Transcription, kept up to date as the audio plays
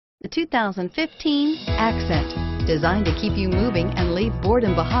The 2015 Accent. Designed to keep you moving and leave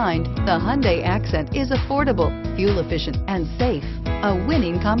boredom behind, the Hyundai Accent is affordable, fuel efficient, and safe. A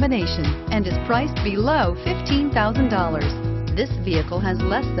winning combination, and is priced below $15,000. This vehicle has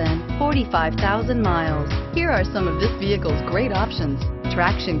less than 45,000 miles. Here are some of this vehicle's great options: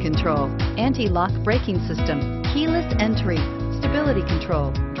 traction control, anti-lock braking system, keyless entry, stability control,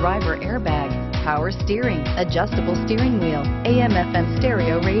 driver airbag, power steering, adjustable steering wheel, AM/FM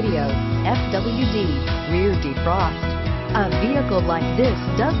stereo radio, FWD, rear defrost. A vehicle like this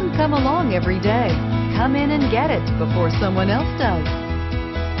doesn't come along every day. Come in and get it before someone else does.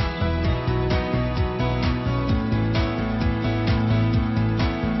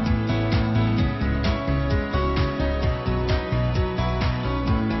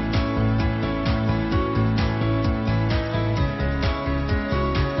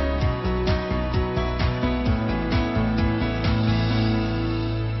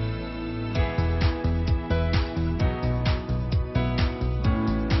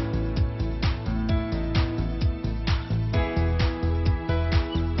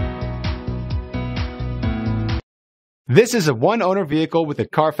 This is a one-owner vehicle with a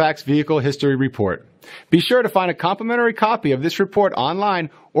Carfax Vehicle History Report. Be sure to find a complimentary copy of this report online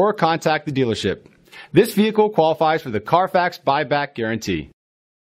or contact the dealership. This vehicle qualifies for the Carfax Buyback Guarantee.